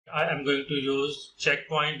I am going to use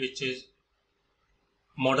checkpoint, which is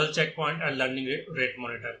model checkpoint and learning rate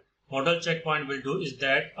monitor. Model checkpoint will do is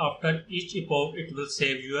that after each epoch it will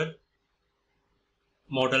save your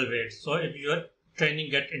model weight. So if your training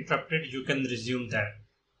get interrupted, you can resume that.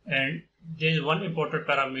 And there is one important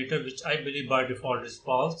parameter which I believe by default is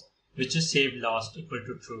false, which is save last equal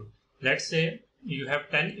to true. Let's say you have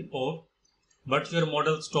 10 epochs, but your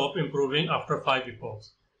model stop improving after 5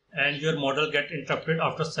 epochs, and your model get interrupted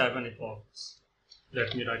after 7 epochs.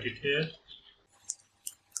 Let me write it here.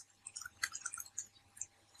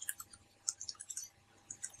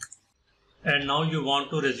 And now you want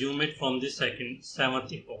to resume it from the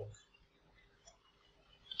 7th epoch.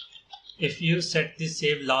 If you set the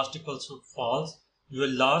save last equals to false, your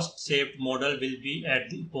last saved model will be at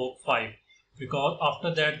the epoch 5, because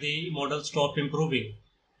after that the model stop improving.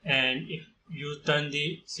 And if you turn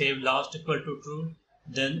the save last equal to true,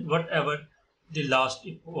 then whatever the last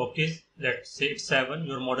epoch is, let's say it's 7,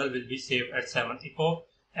 your model will be saved at 7th epoch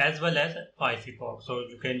as well as at 5 epoch. So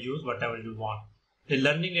you can use whatever you want. The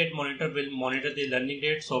learning rate monitor will monitor the learning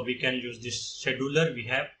rate, so we can use this scheduler we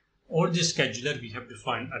have or the scheduler we have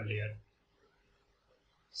defined earlier.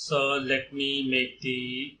 So let me make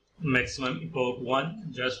the maximum epoch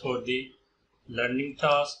 1 just for the learning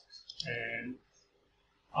task, and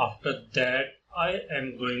after that I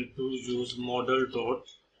am going to use model.train,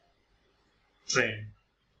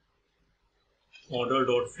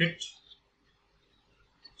 model.fit.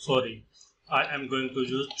 Sorry, I am going to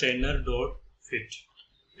use trainer.fit.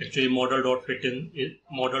 Actually, model.fit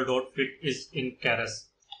is in Keras.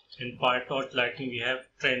 In PyTorch Lightning we have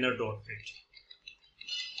trainer.fit.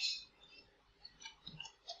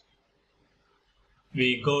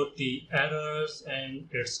 We got the errors and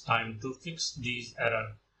it's time to fix these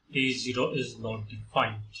errors. T0 is not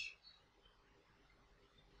defined.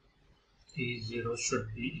 T0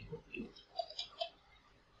 should be equal to.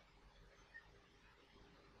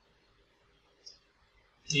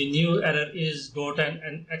 The new error is got an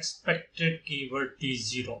unexpected keyword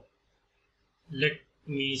T0. Let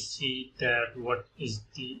me see that what is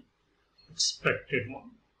the expected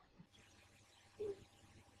one.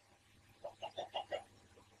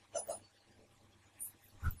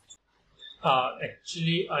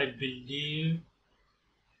 Actually, I believe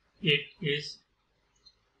it is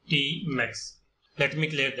Tmax. Let me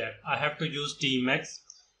clear that. I have to use Tmax.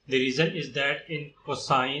 The reason is that in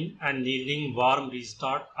cosine annealing warm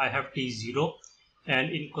restart, I have T0, and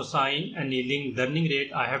in cosine annealing learning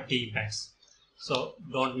rate, I have Tmax. So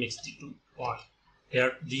don't mix the two.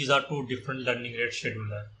 These are two different learning rate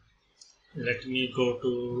scheduler. Let me go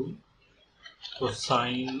to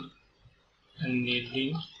cosine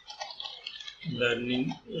annealing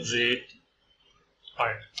learning rate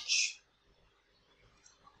PyTorch.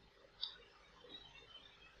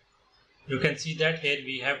 You can see that here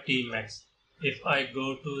we have Tmax. If I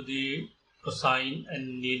go to the cosine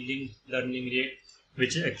annealing learning rate,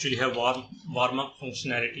 which actually have warm up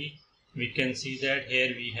functionality, we can see that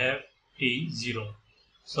here we have T0.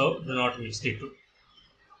 So do not mix the two.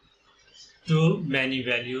 Too many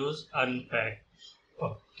values unpacked.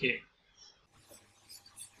 Okay.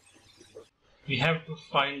 We have to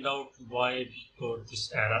find out why we got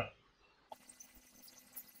this error.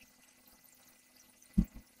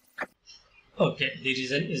 Okay, the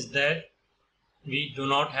reason is that we do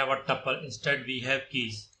not have a tuple, instead we have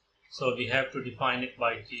keys. So we have to define it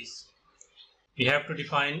by keys. We have to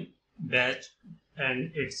define batch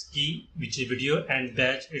and its key, which is video, and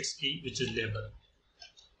batch its key, which is label.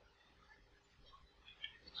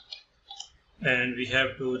 And we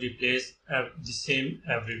have to replace the same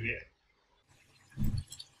everywhere.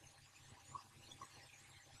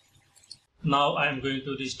 Now I am going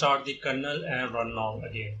to restart the kernel and run now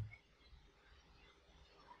again.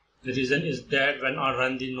 The reason is that when I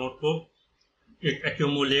run the notebook, it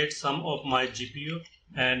accumulates some of my GPU,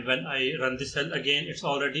 and when I run the cell again,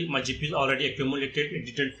 my GPU is already accumulated, it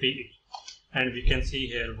didn't free it. And we can see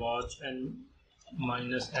here watch and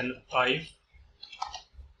minus N5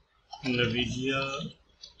 NVIDIA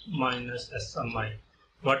minus SMI.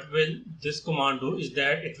 What will this command do is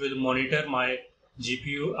that it will monitor my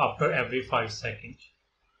GPU after every 5 seconds.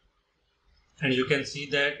 And you can see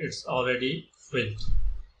that it's already filled.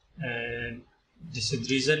 And this is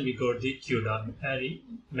the reason we got the QDAR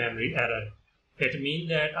memory error. It means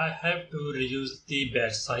that I have to reduce the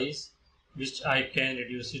batch size, which I can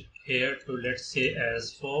reduce it here to, let's say,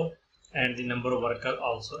 as 4, and the number of workers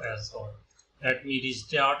also as 4. Let me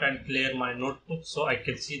restart and clear my notebook so I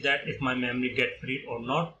can see that if my memory get freed or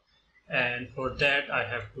not. And for that I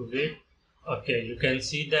have to wait. Okay, you can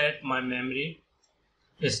see that my memory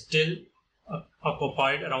is still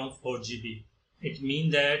occupied around 4 GB. It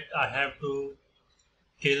means that I have to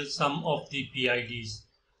kill some of the PIDs,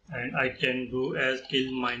 and I can do as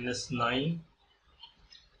kill -9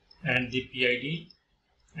 and the PID,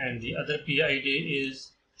 and the other PID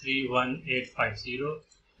is 31850.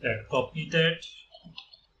 Let's copy that.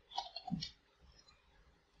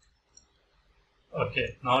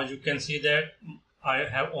 Okay, now you can see that I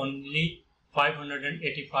have only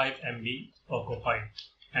 585 MB occupied,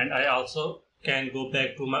 and I also can go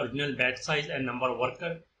back to my original batch size and number of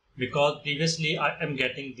worker, because previously I am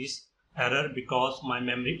getting this error because my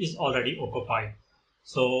memory is already occupied.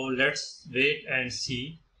 So let's wait and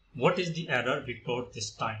see what is the error we got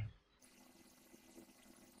this time.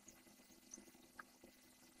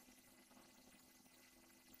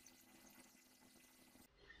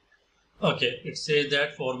 Okay, it says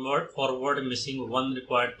that forward missing one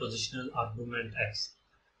required positional argument X.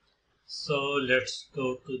 So let's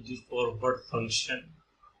go to the forward function.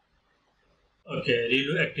 Okay,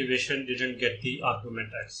 reload activation didn't get the argument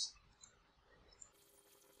X.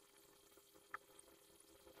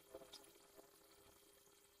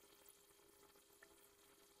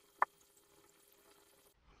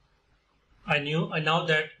 I know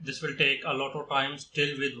that this will take a lot of time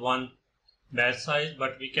still with one batch size,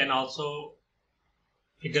 but we can also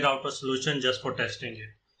figure out a solution just for testing it.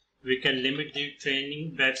 We can limit the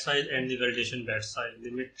training batch size and the validation batch size.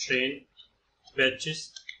 Limit train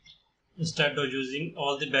batches. Instead of using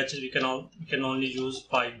all the batches, we can only use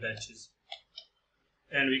 5 batches.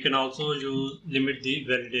 And we can also limit the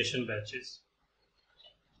validation batches.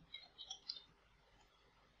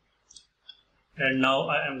 And now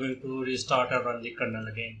I am going to restart and run the kernel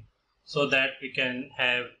again, so that we can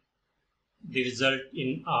have the result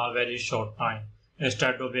in a very short time,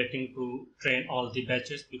 instead of waiting to train all the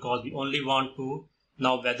batches, because we only want to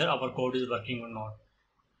know whether our code is working or not.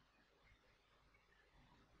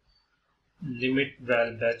 Limit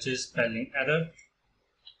val batches spelling error.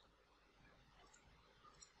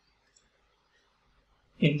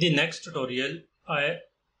 In the next tutorial,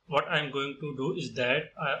 what I am going to do is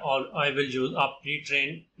that I will use a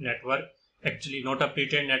pre-trained network. Actually, not a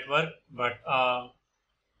pre-trained network, but I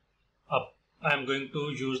am going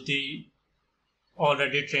to use the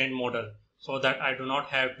already trained model, so that I do not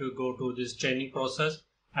have to go to this training process,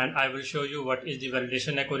 and I will show you what is the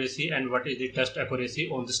validation accuracy and what is the test accuracy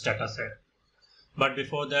on this data set. But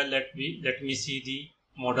before that, let me see the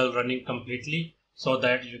model running completely, so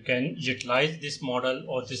that you can utilize this model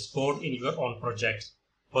or this code in your own projects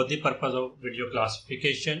for the purpose of video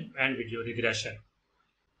classification and video regression.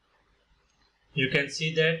 You can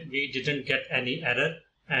see that we didn't get any error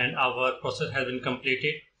and our process has been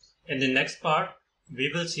completed. In the next part, we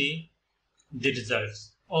will see the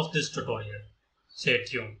results of this tutorial. Stay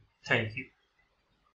tuned. Thank you.